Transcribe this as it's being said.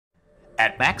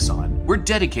At Maxon, we're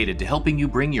dedicated to helping you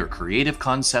bring your creative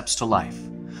concepts to life.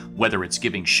 Whether it's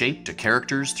giving shape to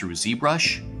characters through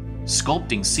ZBrush,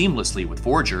 sculpting seamlessly with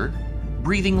Forger,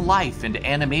 breathing life into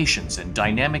animations and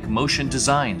dynamic motion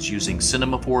designs using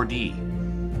Cinema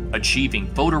 4D, achieving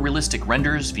photorealistic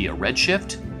renders via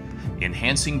Redshift,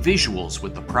 enhancing visuals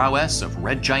with the prowess of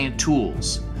Red Giant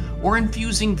tools, or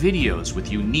infusing videos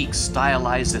with unique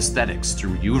stylized aesthetics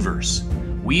through Uverse,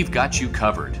 we've got you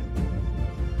covered.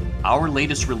 Our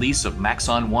latest release of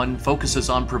Maxon One focuses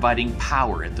on providing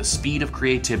power at the speed of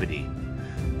creativity.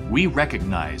 We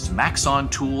recognize Maxon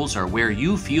tools are where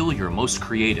you feel you're most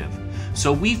creative,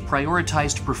 so we've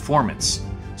prioritized performance,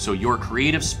 so your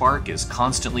creative spark is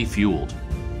constantly fueled.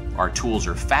 Our tools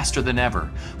are faster than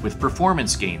ever, with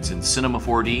performance gains in Cinema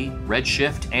 4D,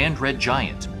 Redshift, and Red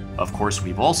Giant. Of course,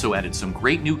 we've also added some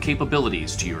great new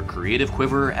capabilities to your creative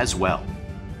quiver as well.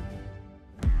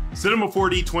 Cinema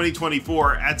 4D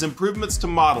 2024 adds improvements to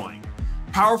modeling,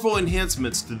 powerful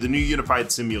enhancements to the new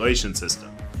unified simulation system,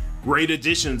 great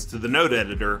additions to the node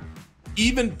editor,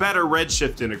 even better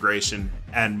Redshift integration,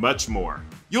 and much more.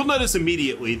 You'll notice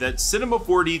immediately that Cinema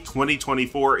 4D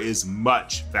 2024 is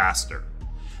much faster.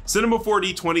 Cinema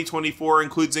 4D 2024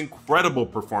 includes incredible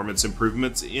performance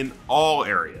improvements in all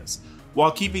areas,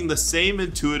 while keeping the same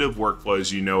intuitive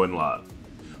workflows you know and love.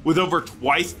 With over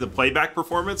twice the playback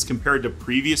performance compared to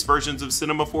previous versions of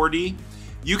Cinema 4D,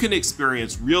 you can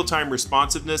experience real-time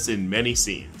responsiveness in many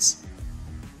scenes.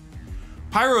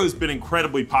 Pyro has been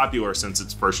incredibly popular since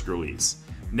its first release.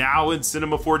 Now in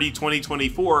Cinema 4D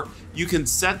 2024, you can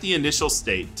set the initial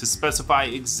state to specify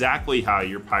exactly how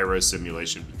your Pyro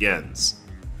simulation begins.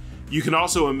 You can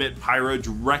also emit Pyro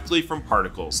directly from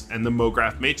particles and the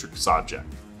MoGraph matrix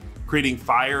object, creating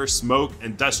fire, smoke,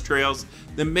 and dust trails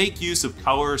that make use of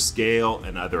color, scale,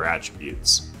 and other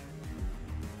attributes.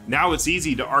 Now it's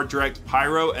easy to art direct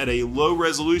Pyro at a low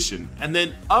resolution and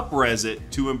then up-res it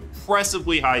to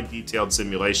impressively high detailed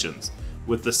simulations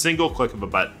with the single click of a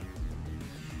button.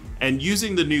 And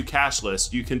using the new cache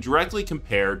list, you can directly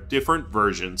compare different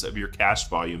versions of your cache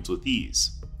volumes with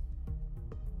ease.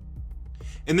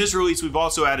 In this release, we've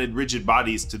also added rigid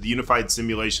bodies to the unified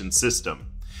simulation system.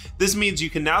 This means you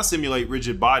can now simulate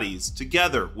rigid bodies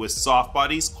together with soft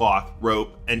bodies, cloth,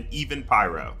 rope, and even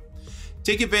Pyro.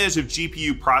 Take advantage of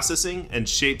GPU processing and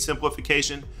shape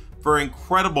simplification for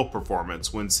incredible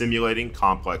performance when simulating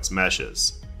complex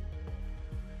meshes.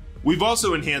 We've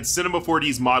also enhanced Cinema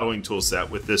 4D's modeling toolset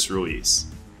with this release.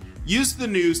 Use the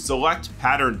new Select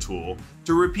Pattern tool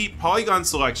to repeat polygon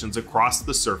selections across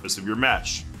the surface of your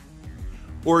mesh.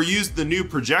 Or use the new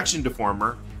Projection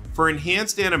Deformer for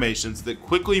enhanced animations that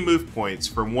quickly move points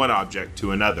from one object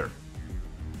to another.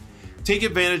 Take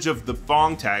advantage of the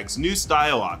Phong tag's new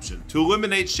style option to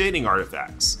eliminate shading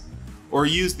artifacts, or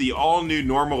use the all-new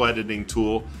normal editing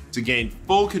tool to gain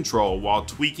full control while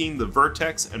tweaking the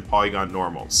vertex and polygon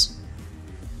normals.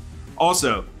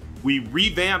 Also, we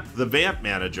revamped the Vamp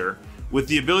Manager with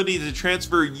the ability to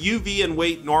transfer UV and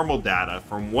weight normal data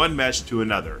from one mesh to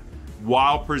another,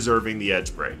 while preserving the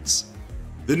edge breaks.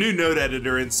 The new node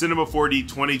editor in Cinema 4D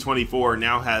 2024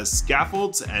 now has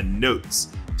scaffolds and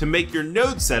notes to make your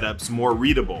node setups more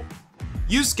readable.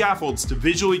 Use scaffolds to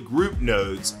visually group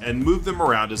nodes and move them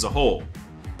around as a whole.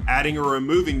 Adding or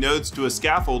removing nodes to a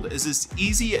scaffold is as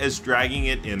easy as dragging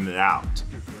it in and out.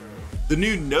 The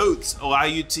new notes allow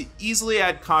you to easily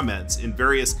add comments in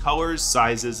various colors,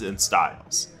 sizes, and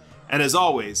styles. And as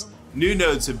always, new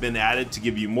nodes have been added to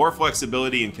give you more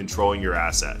flexibility in controlling your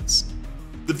assets.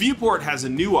 The viewport has a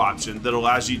new option that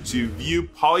allows you to view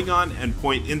polygon and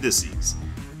point indices,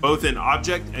 both in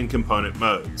object and component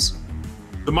modes.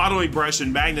 The modeling brush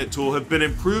and magnet tool have been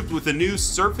improved with a new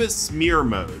surface smear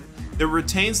mode that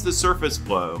retains the surface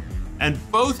flow, and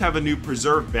both have a new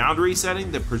preserve boundary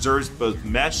setting that preserves both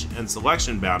mesh and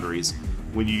selection boundaries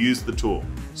when you use the tool.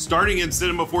 Starting in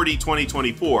Cinema 4D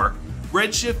 2024,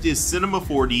 Redshift is Cinema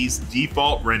 4D's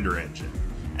default render engine,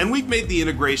 and we've made the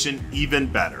integration even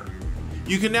better.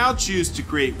 You can now choose to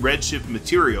create Redshift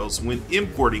materials when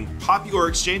importing popular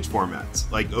exchange formats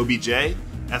like OBJ,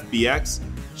 FBX,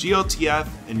 GLTF,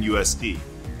 and USD.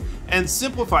 And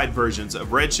simplified versions of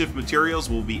Redshift materials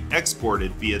will be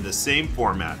exported via the same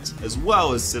formats, as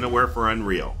well as Cineware for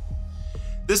Unreal.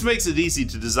 This makes it easy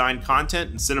to design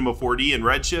content in Cinema 4D and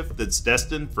Redshift that's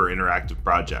destined for interactive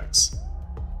projects.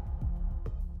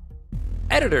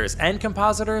 Editors and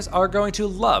compositors are going to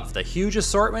love the huge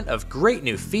assortment of great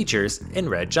new features in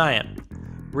Red Giant.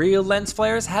 Real Lens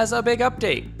Flares has a big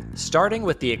update, starting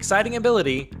with the exciting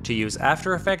ability to use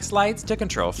After Effects lights to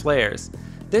control flares.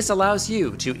 This allows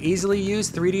you to easily use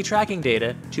 3D tracking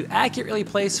data to accurately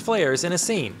place flares in a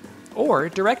scene. or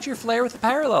direct your flare with a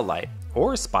parallel light,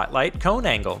 or spotlight cone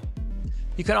angle.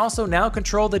 You can also now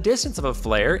control the distance of a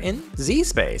flare in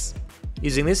Z-space.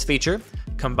 Using this feature,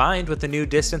 combined with the new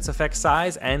distance effect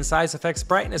size and size effects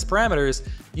brightness parameters,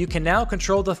 you can now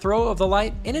control the throw of the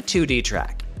light in a 2D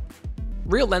track.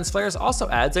 Real lens flares also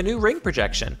adds a new ring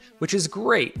projection, which is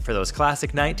great for those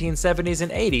classic 1970s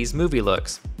and 80s movie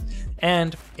looks.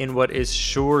 And, in what is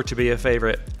sure to be a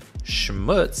favorite,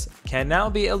 schmutz can now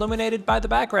be illuminated by the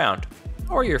background,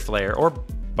 or your flare, or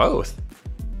both.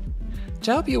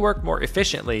 To help you work more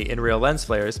efficiently in real lens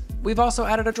flares, we've also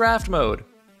added a draft mode.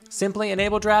 Simply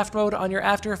enable draft mode on your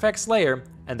After Effects layer,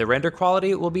 and the render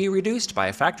quality will be reduced by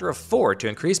a factor of 4 to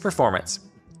increase performance.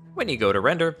 When you go to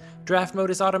render, draft mode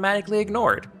is automatically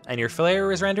ignored, and your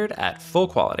flare is rendered at full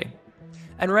quality.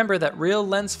 And remember that real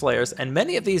lens flares and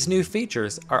many of these new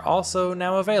features are also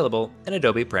now available in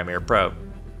Adobe Premiere Pro.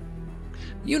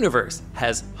 Universe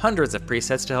has hundreds of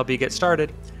presets to help you get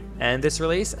started, and this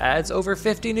release adds over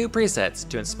 50 new presets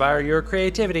to inspire your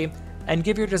creativity and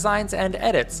give your designs and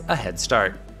edits a head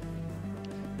start.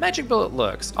 Magic Bullet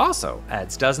Looks also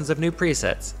adds dozens of new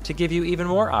presets to give you even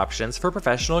more options for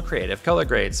professional creative color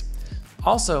grades.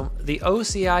 Also, the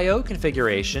OCIO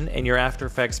configuration in your After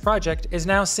Effects project is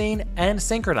now seen and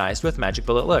synchronized with Magic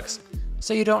Bullet Looks,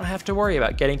 so you don't have to worry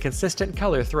about getting consistent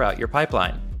color throughout your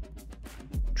pipeline.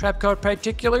 Trapcode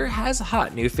Particular has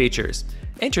hot new features,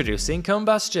 introducing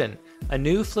Combustion, a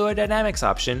new fluid dynamics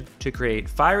option to create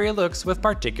fiery looks with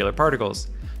particular particles.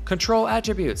 Control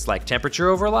attributes like temperature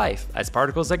over life as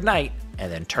particles ignite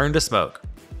and then turn to smoke.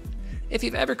 If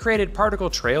you've ever created particle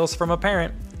trails from a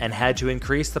parent and had to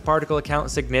increase the particle count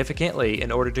significantly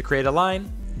in order to create a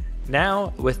line,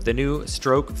 now with the new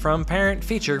Stroke from Parent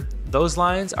feature, those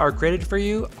lines are created for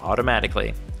you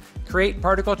automatically. Create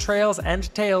particle trails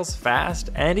and tails fast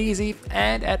and easy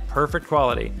and at perfect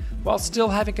quality, while still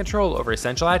having control over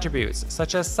essential attributes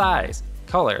such as size,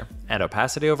 color, and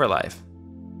opacity over life.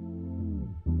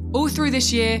 All through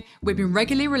this year, we've been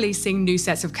regularly releasing new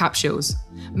sets of capsules.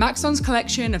 Maxon's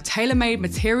collection of tailor-made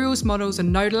materials, models,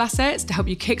 and nodal assets to help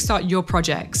you kickstart your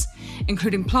projects,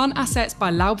 including plant assets by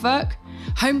Laubwerk,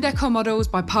 home decor models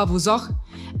by Pavel Zoch,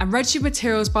 and Redshift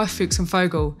materials by Fuchs &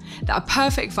 Fogel that are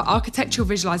perfect for architectural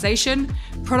visualization,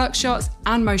 product shots,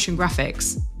 and motion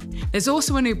graphics. There's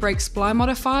also a new brake spline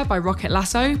modifier by Rocket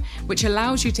Lasso, which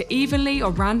allows you to evenly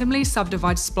or randomly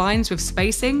subdivide splines with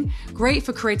spacing, great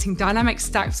for creating dynamic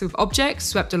stacks with objects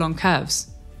swept along curves.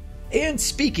 And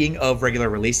speaking of regular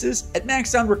releases, at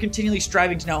Maxon we're continually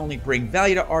striving to not only bring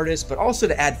value to artists, but also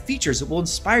to add features that will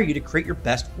inspire you to create your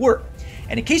best work.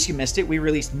 And in case you missed it, we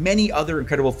released many other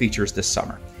incredible features this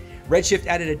summer. Redshift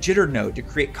added a jitter node to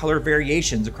create color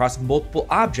variations across multiple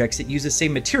objects that use the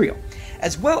same material,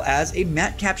 as well as a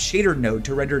matte cap shader node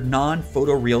to render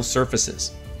non-photoreal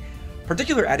surfaces.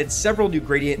 Particular added several new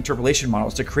gradient interpolation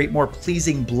models to create more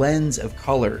pleasing blends of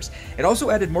colors. It also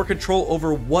added more control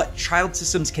over what child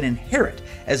systems can inherit,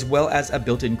 as well as a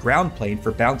built-in ground plane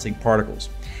for bouncing particles.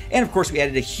 And of course, we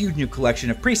added a huge new collection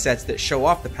of presets that show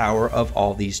off the power of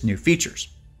all these new features.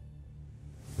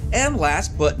 And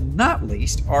last but not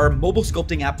least, our mobile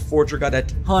sculpting app Forger got a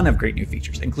ton of great new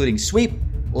features, including sweep,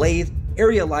 lathe,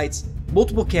 area lights,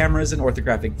 multiple cameras and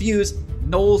orthographic views,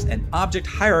 nulls and object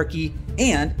hierarchy,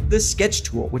 and the sketch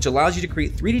tool, which allows you to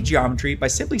create 3D geometry by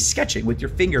simply sketching with your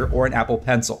finger or an Apple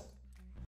Pencil.